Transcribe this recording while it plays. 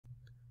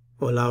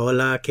Hola,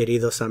 hola,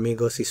 queridos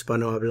amigos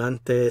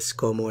hispanohablantes,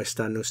 ¿cómo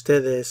están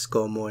ustedes?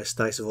 ¿Cómo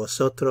estáis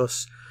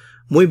vosotros?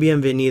 Muy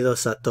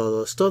bienvenidos a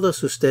todos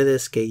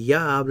ustedes que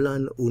ya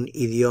hablan un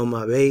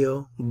idioma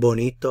bello,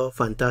 bonito,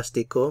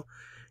 fantástico,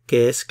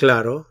 que es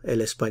claro,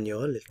 el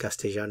español, el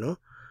castellano,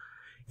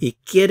 y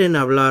quieren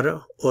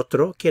hablar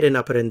otro, quieren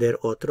aprender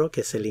otro, que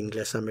es el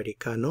inglés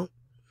americano.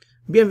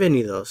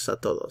 Bienvenidos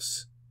a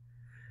todos.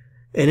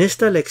 En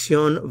esta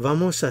lección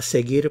vamos a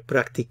seguir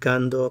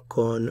practicando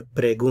con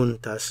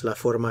preguntas, la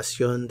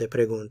formación de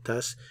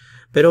preguntas,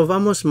 pero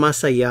vamos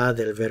más allá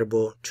del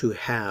verbo to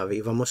have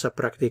y vamos a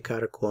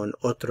practicar con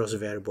otros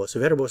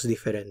verbos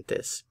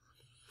diferentes.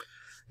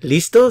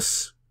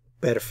 ¿Listos?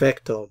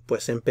 Perfecto,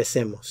 pues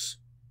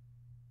empecemos.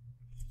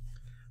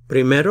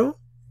 Primero,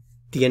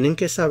 tienen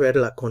que saber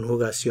la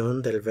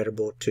conjugación del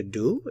verbo to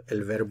do,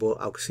 el verbo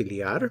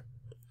auxiliar.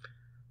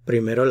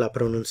 Primero la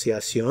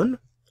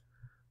pronunciación.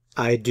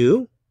 I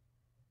do,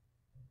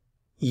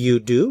 you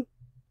do,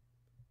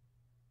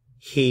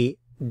 he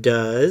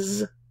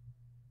does,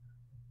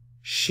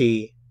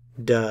 she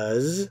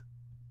does,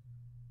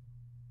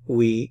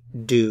 we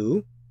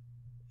do,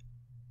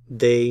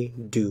 they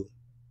do.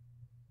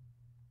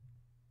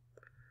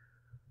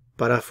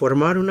 Para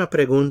formar una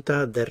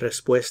pregunta de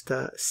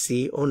respuesta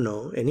sí o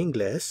no en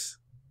inglés,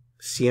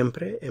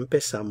 siempre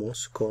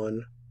empezamos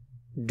con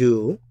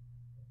do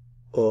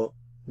o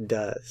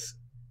does.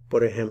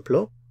 Por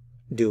ejemplo,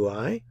 do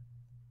I,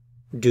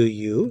 do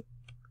you,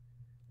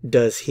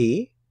 does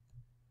he,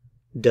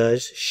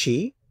 does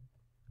she,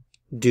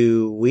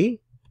 do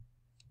we,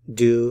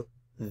 do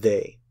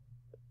they.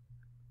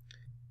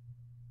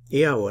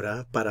 Y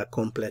ahora, para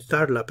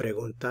completar la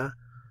pregunta,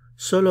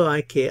 solo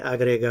hay que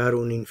agregar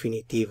un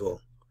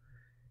infinitivo.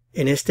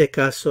 En este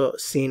caso,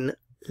 sin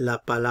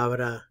la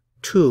palabra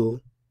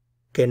to,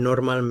 que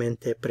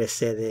normalmente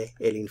precede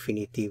el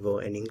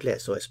infinitivo en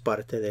inglés, o es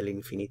parte del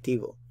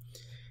infinitivo.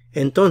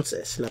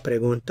 Entonces, la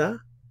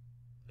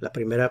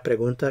primera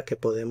pregunta que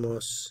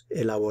podemos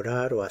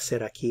elaborar o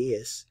hacer aquí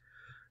es,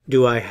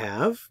 do I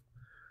have?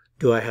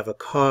 Do I have a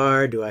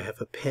car? Do I have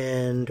a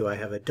pen? Do I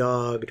have a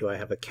dog? Do I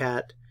have a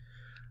cat?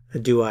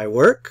 Do I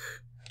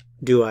work?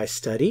 Do I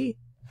study?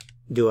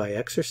 Do I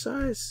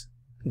exercise?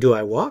 Do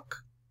I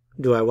walk?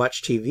 Do I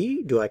watch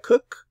TV? Do I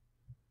cook?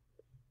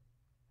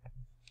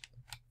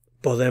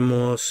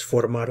 Podemos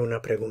formar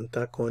una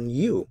pregunta con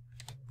you.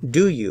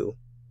 Do you?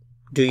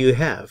 Do you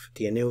have?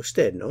 Tiene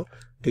usted, ¿no?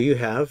 Do you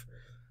have?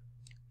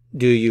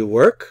 Do you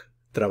work?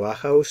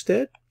 ¿Trabaja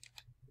usted?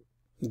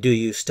 Do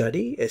you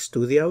study?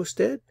 ¿Estudia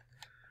usted?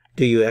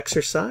 Do you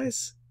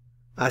exercise?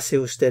 ¿Hace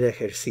usted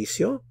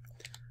ejercicio?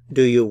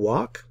 Do you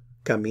walk?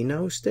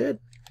 ¿Camina usted?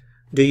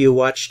 Do you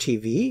watch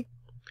TV?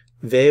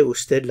 ¿Ve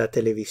usted la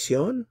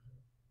televisión?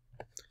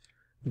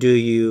 Do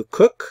you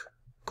cook?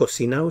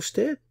 ¿Cocina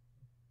usted?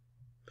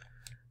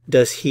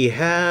 Does he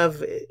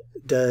have?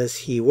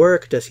 Does he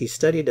work? Does he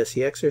study? Does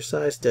he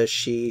exercise? Does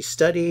she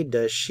study?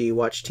 Does she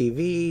watch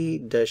TV?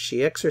 Does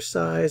she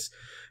exercise?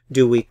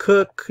 Do we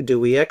cook? Do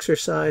we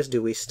exercise?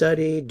 Do we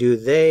study? Do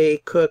they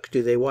cook?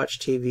 Do they watch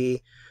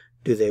TV?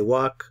 Do they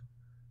walk?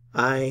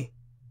 Hay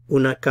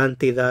una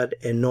cantidad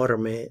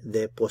enorme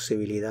de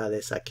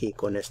posibilidades aquí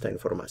con esta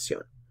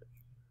información.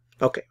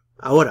 Ok,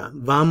 ahora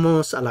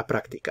vamos a la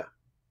práctica.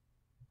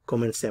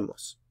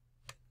 Comencemos.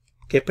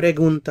 ¿Qué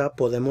pregunta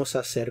podemos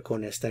hacer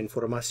con esta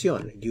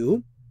información?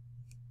 You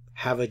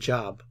have a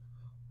job.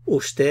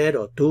 Usted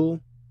o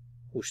tú,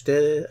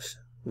 ustedes,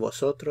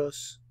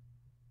 vosotros,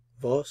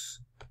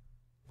 vos,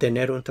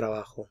 tener un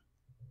trabajo.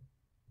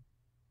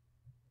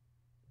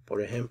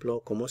 Por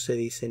ejemplo, ¿cómo se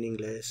dice en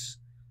inglés?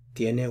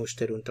 ¿Tiene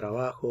usted un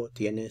trabajo?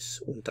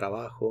 ¿Tienes un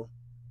trabajo?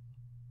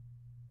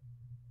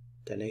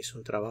 ¿Tenéis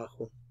un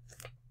trabajo?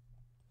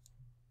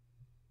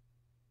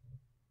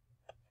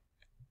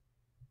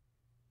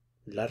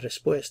 La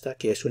respuesta,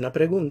 que es una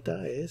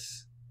pregunta,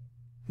 es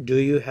do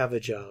you have a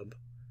job?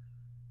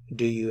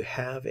 Do you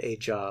have a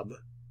job?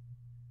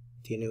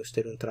 ¿Tiene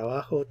usted un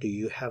trabajo? Do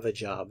you have a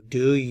job?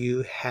 Do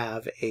you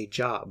have a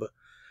job?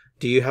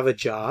 Do you have a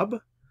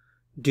job?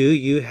 Do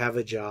you have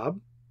a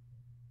job?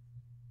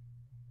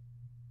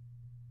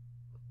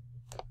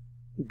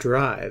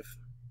 Drive.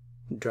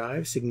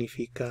 Drive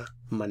significa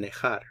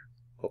manejar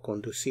o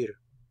conducir.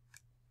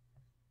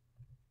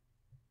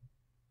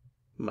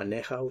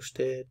 ¿Maneja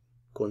usted?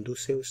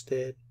 ¿Conduce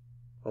usted?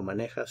 ¿O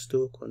manejas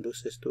tú?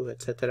 ¿Conduces tú?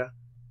 Etcétera.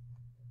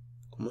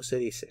 ¿Cómo se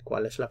dice?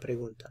 ¿Cuál es la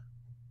pregunta?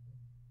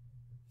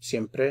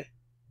 Siempre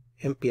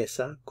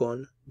empieza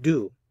con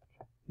do.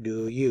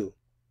 Do you?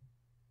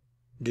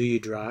 Do you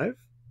drive?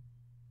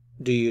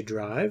 Do you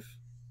drive?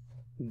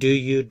 Do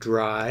you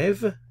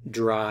drive?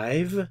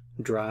 Drive?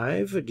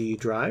 Drive? Do you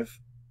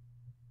drive?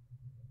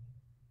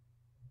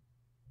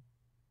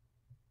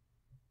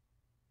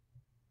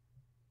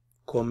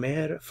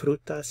 Comer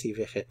frutas y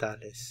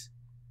vegetales.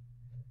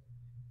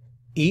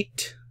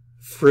 Eat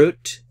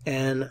fruit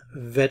and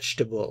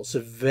vegetables.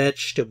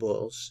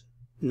 Vegetables.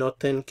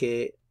 Noten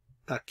que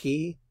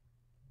aquí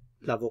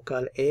la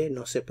vocal E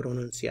no se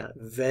pronuncia.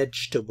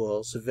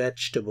 Vegetables,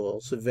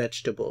 vegetables,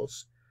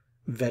 vegetables.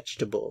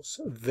 vegetables,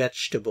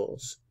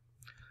 vegetables.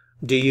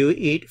 Do you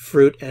eat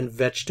fruit and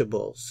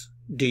vegetables?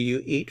 Do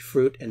you eat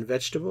fruit and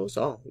vegetables?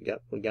 Oh,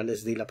 ya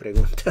les di la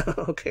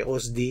pregunta. Okay,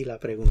 os di la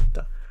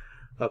pregunta.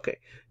 Okay.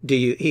 Do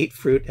you eat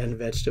fruit and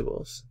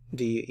vegetables?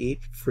 Do you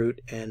eat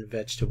fruit and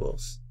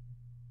vegetables?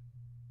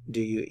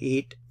 Do you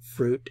eat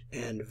fruit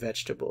and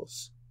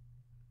vegetables?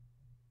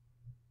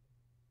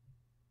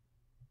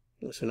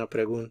 Es una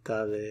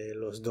pregunta de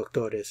los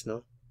doctores,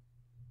 ¿no?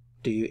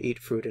 Do you eat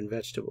fruit and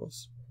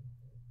vegetables?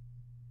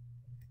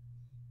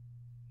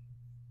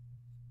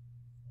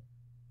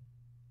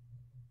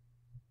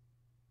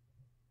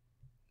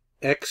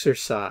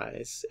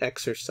 Exercise,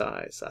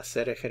 exercise,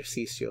 hacer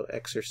ejercicio,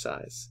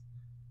 exercise.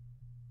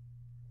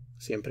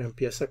 Siempre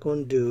empieza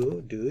con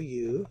do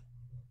you.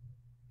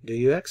 Do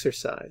you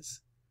exercise?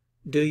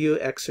 Do you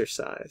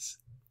exercise?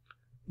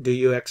 Do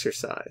you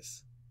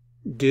exercise?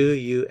 Do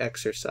you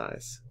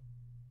exercise?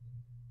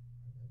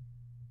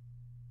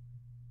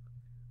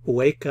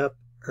 Wake up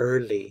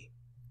early.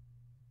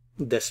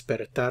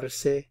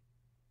 Despertarse.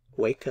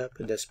 Wake up,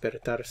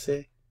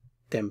 despertarse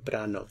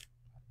temprano.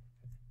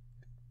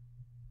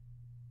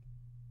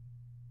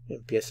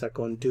 Empieza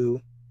con do.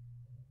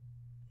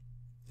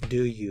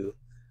 Do you?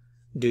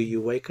 Do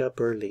you wake up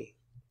early?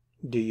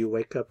 Do you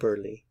wake up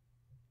early?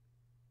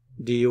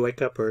 Do you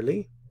wake up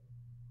early?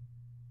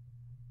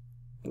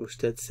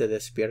 ¿Usted se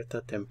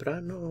despierta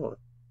temprano o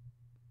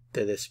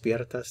te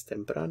despiertas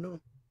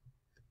temprano?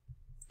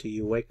 Do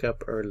you wake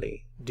up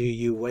early? Do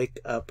you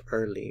wake up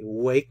early?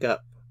 Wake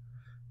up.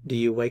 Do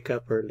you wake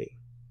up early?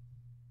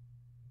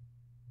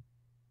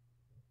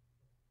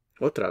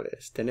 Otra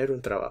vez, tener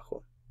un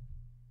trabajo.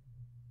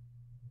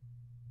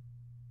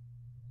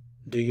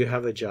 Do you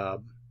have a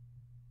job?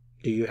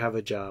 Do you have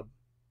a job?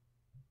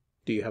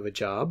 Do you have a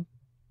job?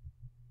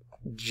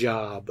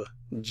 Job,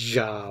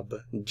 job,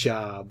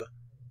 job,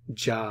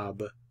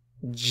 job,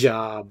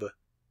 job.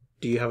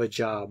 Do you have a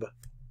job?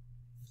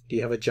 Do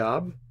you have a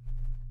job?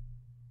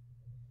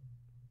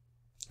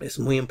 Es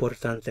muy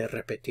importante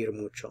repetir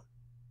mucho.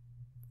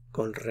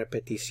 Con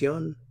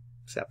repetición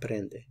se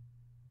aprende.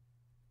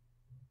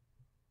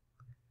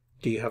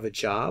 Do you have a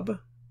job?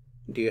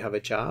 Do you have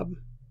a job?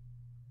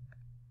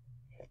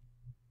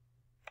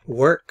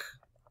 Work.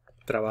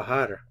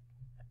 Trabajar.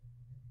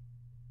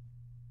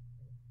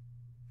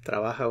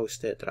 Trabaja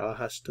usted,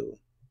 trabajas tú.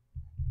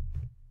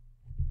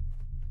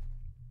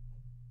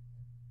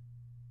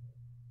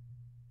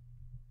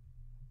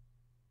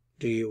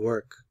 Do you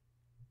work?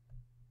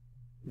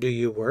 Do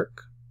you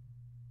work?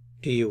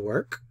 Do you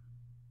work?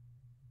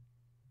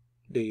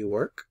 Do you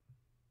work?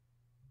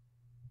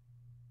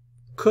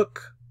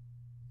 Cook.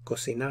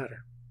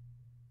 Cocinar.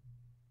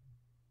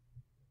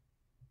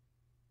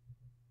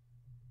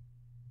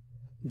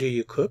 Do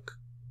you cook?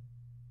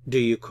 Do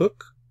you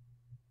cook?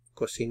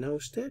 ¿Cocina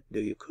usted? Do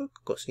you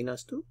cook?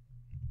 ¿Cocinas tú?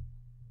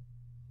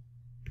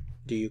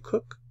 Do you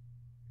cook?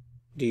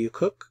 Do you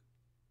cook?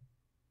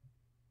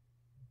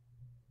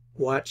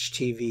 Watch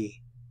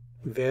TV.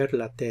 Ver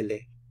la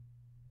tele.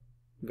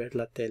 Ver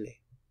la tele.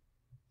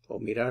 O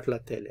mirar la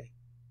tele.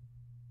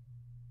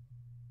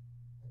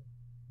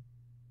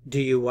 Do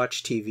you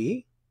watch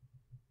TV?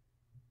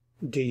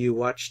 Do you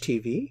watch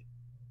TV?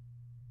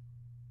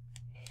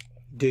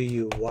 Do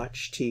you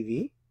watch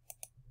TV?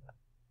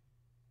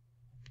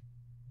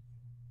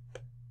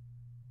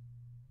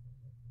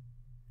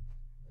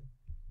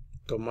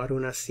 Tomar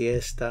una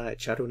siesta,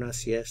 echar una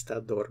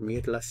siesta,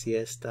 dormir la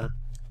siesta.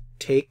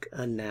 Take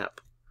a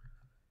nap.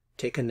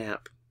 Take a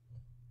nap.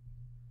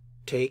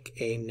 Take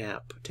a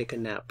nap. Take a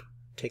nap.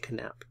 Take a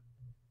nap.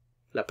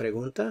 La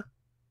pregunta?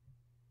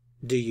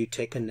 Do you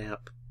take a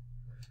nap?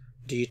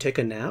 Do you take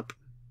a nap?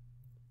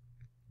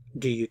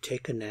 Do you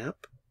take a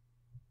nap?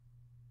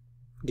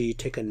 Do you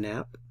take a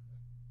nap?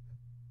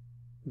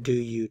 Do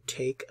you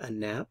take a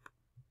nap?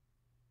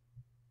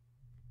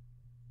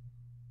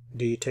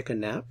 Do you take a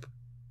nap?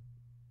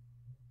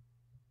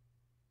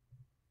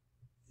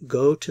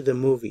 Go to the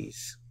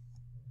movies.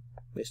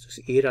 Esto es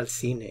ir al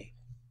cine.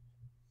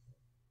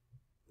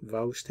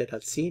 ¿Va usted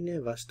al cine?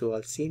 ¿Vas tú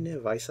al cine?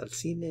 ¿Vais al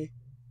cine?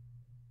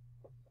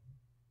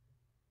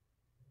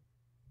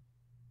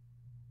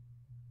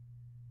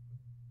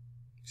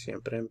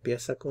 Siempre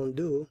empieza con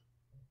do.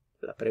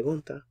 La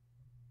pregunta.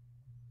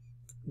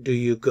 Do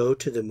you go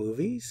to the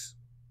movies?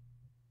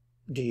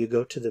 Do you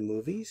go to the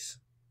movies?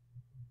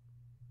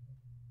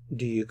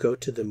 Do you go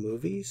to the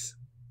movies?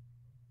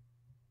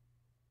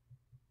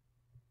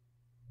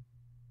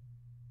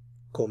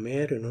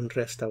 Comer en un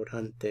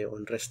restaurante o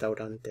en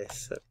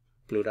restaurantes,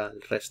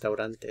 plural,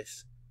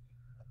 restaurantes.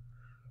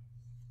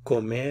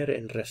 Comer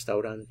en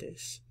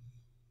restaurantes.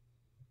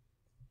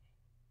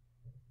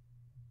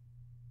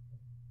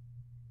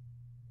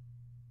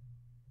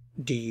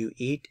 Do you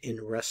eat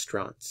in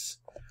restaurants?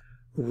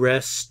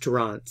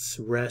 Restaurants,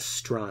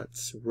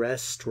 restaurants,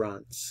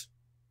 restaurants.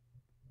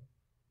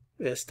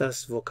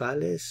 Estas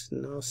vocales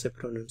no se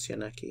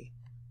pronuncian aquí.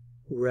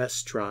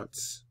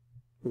 Restaurants,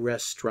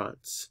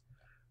 restaurants.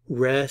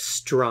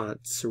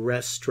 Restaurants,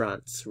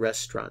 restaurants,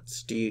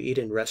 restaurants. Do you eat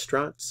in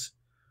restaurants?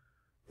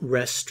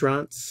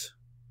 Restaurants.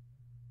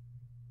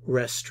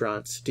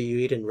 Restaurants. Do you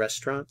eat in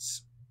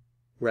restaurants?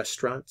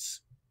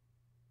 Restaurants.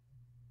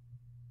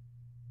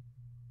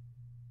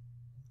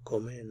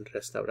 Come en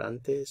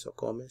restaurantes o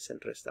comes en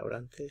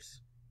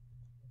restaurantes.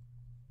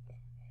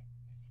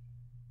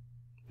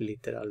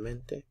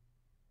 Literalmente.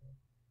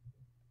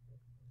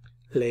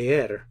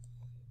 Leer.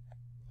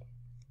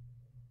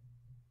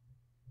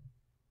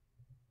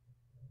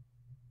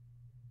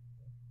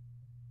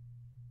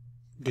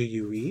 Do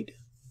you read?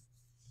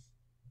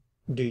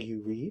 Do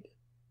you read?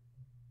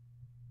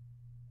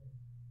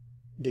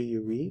 Do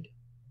you read?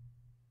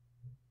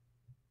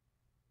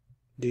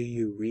 Do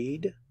you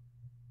read?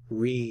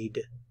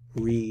 Read,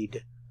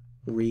 read,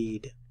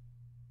 read.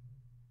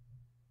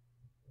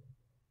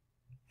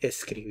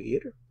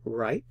 Escribir,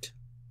 write,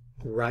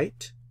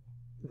 write,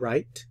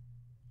 write,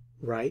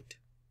 write.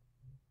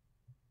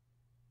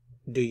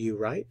 Do you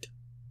write?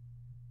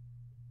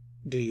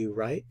 Do you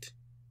write?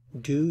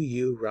 Do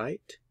you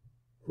write?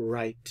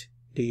 Write.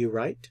 Do you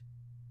write?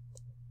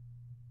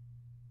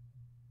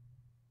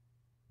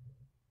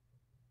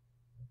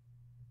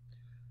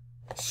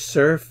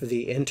 Surf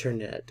the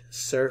internet.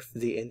 Surf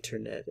the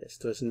internet.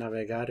 Esto es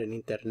navegar en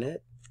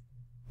internet.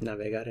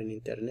 Navegar en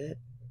internet.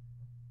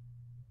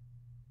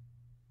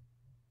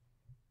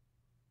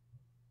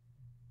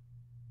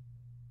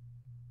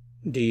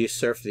 Do you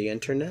surf the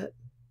internet?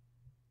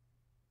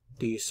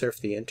 Do you surf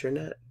the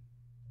internet?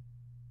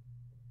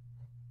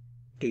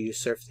 Do you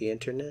surf the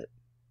internet?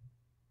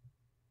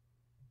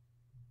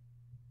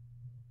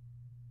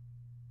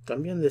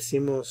 También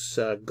decimos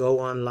go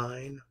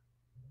online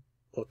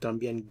o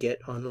también get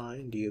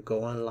online. Do you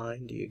go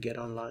online? Do you get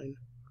online?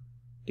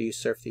 Do you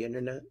surf the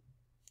internet?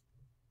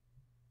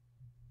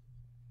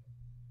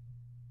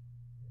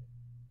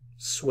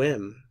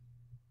 Swim.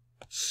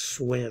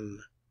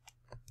 Swim.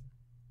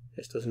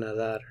 Esto es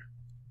nadar.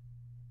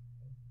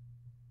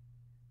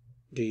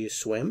 Do you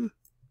swim?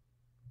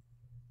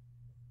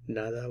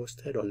 ¿Nada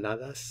usted o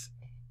nadas?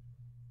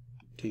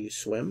 Do you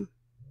swim?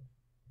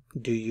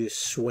 Do you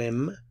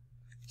swim?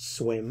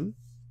 Swim.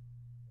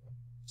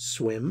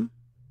 Swim.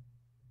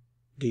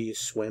 Do you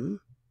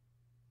swim?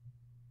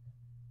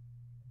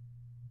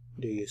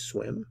 Do you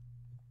swim?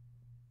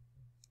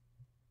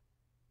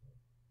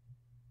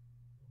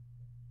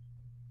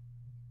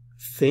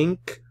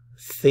 Think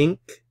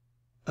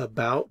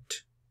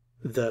about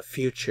the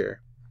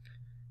future.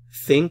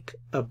 Think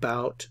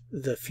about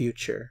the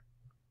future.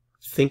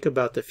 Think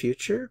about the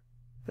future.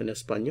 En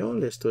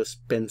español, esto es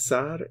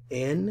pensar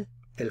en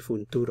el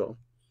futuro.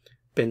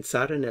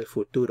 Pensar en el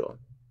futuro.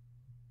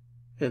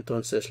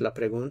 Entonces la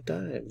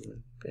pregunta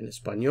en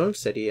español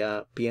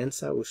sería,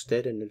 ¿piensa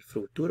usted en el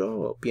futuro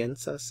o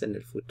piensas en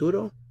el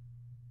futuro?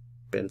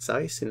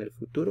 ¿Pensáis en el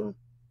futuro?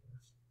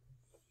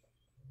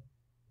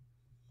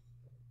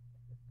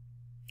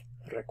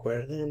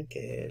 Recuerden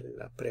que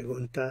la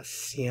pregunta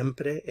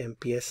siempre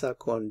empieza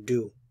con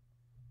do.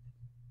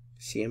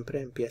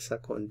 Siempre empieza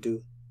con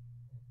do.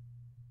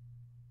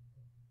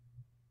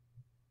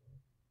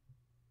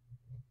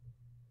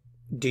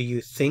 Do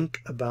you think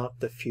about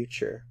the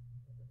future?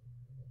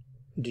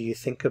 Do you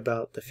think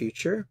about the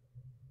future?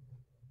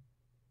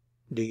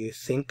 Do you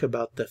think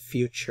about the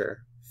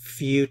future?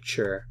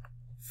 Future.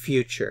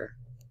 Future.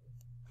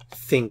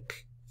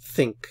 Think.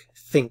 Think.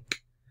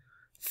 Think.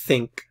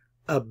 Think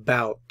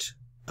about.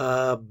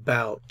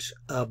 About.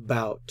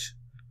 About.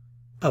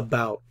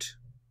 About.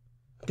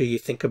 Do you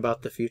think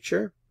about the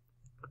future?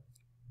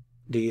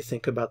 Do you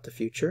think about the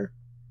future?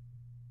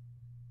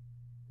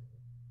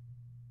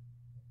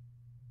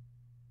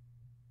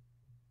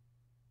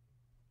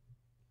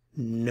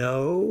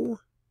 Know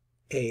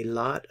a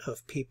lot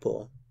of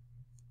people.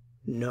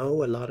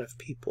 Know a lot of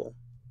people.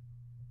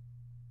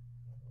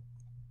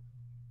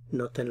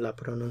 Noten la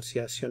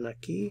pronunciación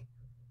aquí.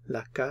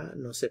 La K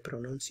no se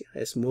pronuncia,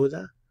 es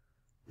muda.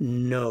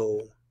 No,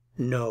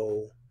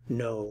 no,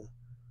 no.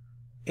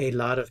 A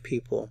lot of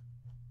people.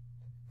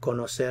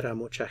 Conocer a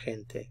mucha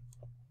gente.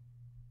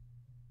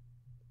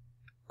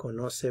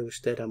 ¿Conoce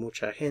usted a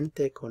mucha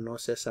gente?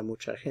 ¿Conoces a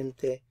mucha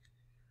gente?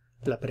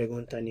 La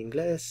pregunta en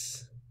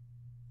inglés.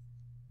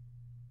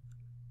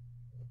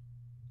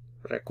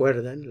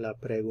 Recuerden, la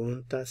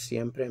pregunta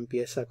siempre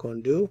empieza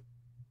con do.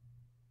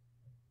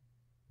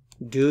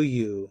 Do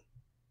you?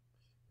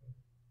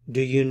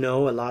 Do you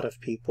know a lot of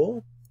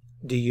people?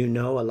 Do you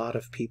know a lot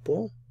of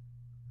people?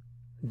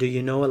 Do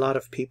you know a lot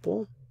of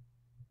people?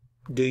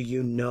 Do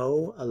you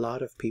know a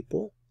lot of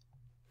people?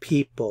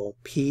 People,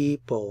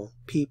 people,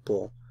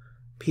 people,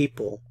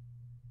 people,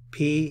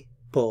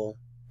 people,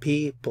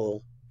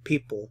 people,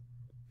 people,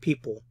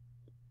 people,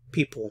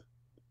 people.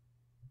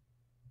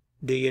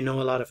 Do you know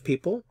a lot of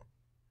people?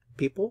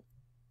 People?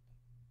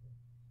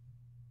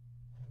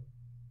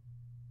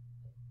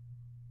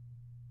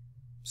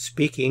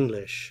 Speak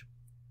English.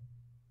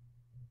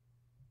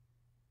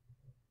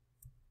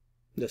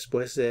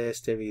 Después de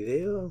este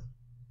video,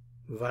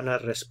 van a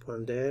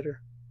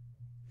responder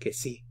que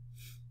sí.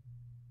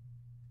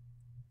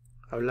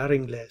 Hablar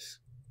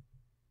inglés.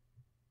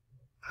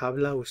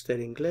 ¿Habla usted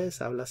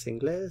inglés? ¿Hablas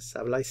inglés?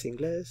 ¿Habláis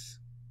inglés?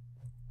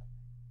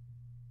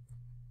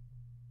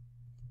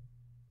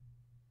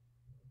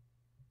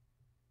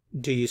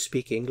 Do you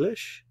speak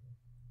English?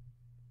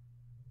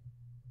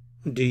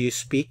 Do you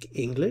speak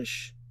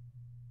English?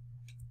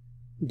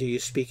 Do you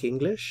speak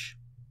English?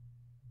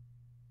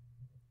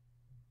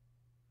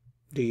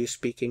 Do you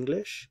speak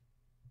English?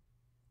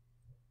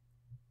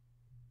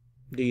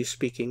 Do you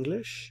speak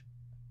English?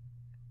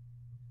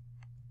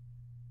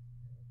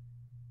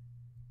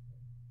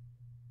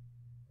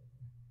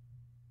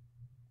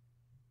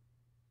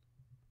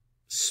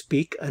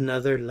 Speak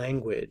another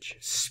language.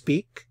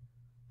 Speak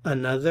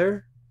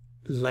another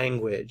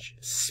language.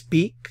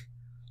 Speak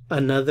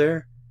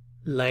another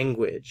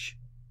language.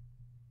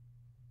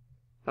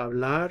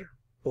 Hablar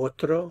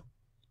otro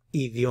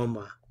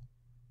idioma.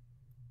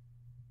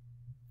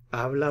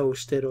 ¿Habla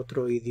usted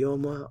otro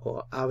idioma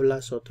o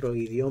hablas otro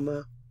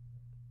idioma?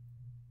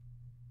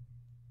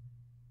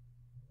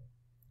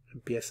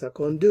 Empieza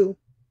con do.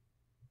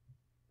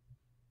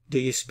 Do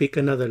you speak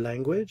another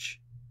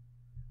language?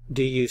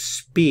 Do you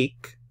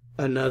speak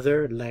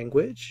another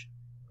language?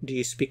 Do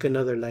you speak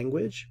another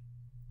language?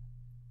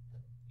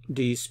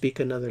 Do you speak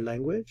another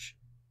language?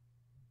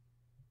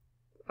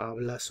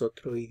 ¿Hablas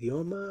otro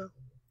idioma?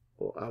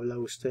 ¿O habla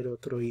usted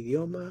otro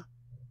idioma?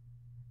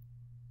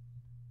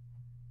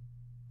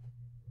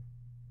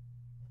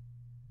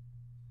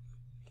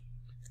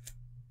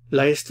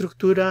 La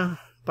estructura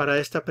para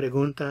esta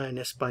pregunta en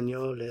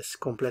español es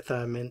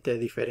completamente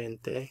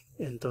diferente.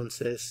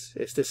 Entonces,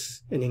 este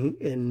es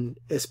en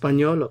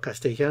español o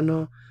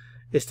castellano,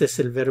 este es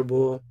el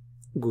verbo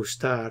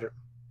gustar.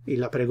 Y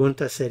la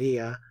pregunta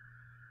sería,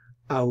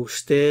 ¿a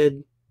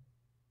usted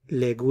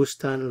le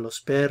gustan los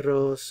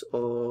perros?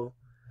 ¿O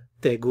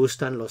te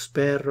gustan los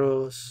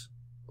perros?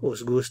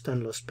 ¿Os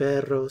gustan los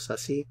perros?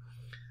 Así.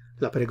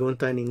 La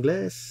pregunta en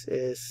inglés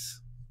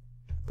es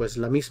pues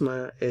la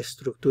misma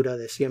estructura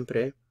de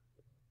siempre.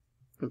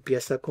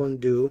 Empieza con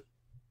do.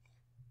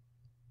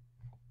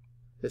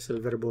 Es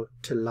el verbo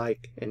to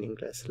like en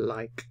inglés.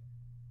 Like.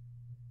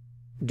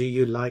 Do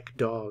you like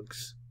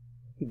dogs?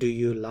 Do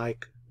you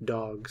like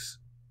dogs?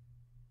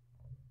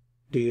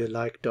 Do you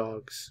like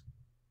dogs?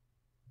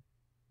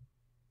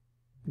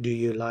 Do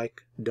you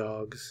like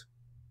dogs?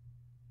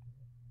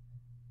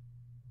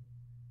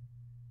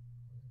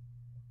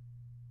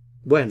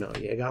 Bueno,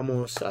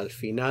 llegamos al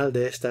final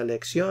de esta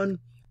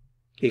lección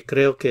y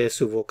creo que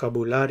su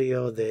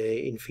vocabulario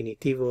de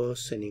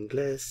infinitivos en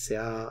inglés se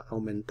ha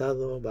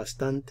aumentado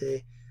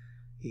bastante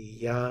y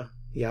ya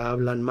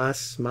hablan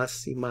más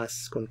y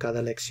más con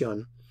cada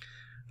lección.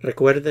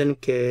 Recuerden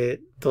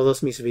que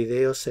todos mis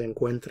videos se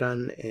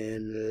encuentran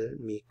en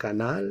mi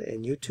canal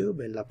en YouTube,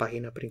 en la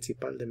página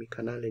principal de mi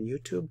canal en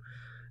YouTube.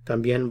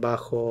 También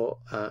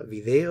bajo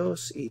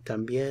videos y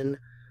también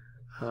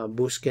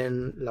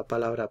busquen la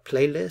palabra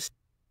playlist.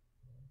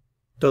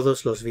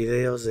 Todos los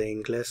videos de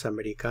inglés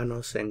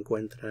americano se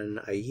encuentran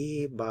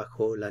allí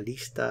bajo la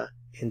lista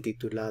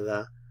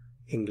intitulada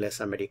Inglés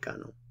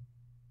americano.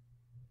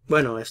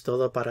 Bueno, es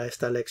todo para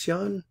esta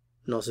lección.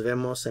 Nos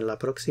vemos en la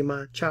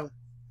próxima. Chao.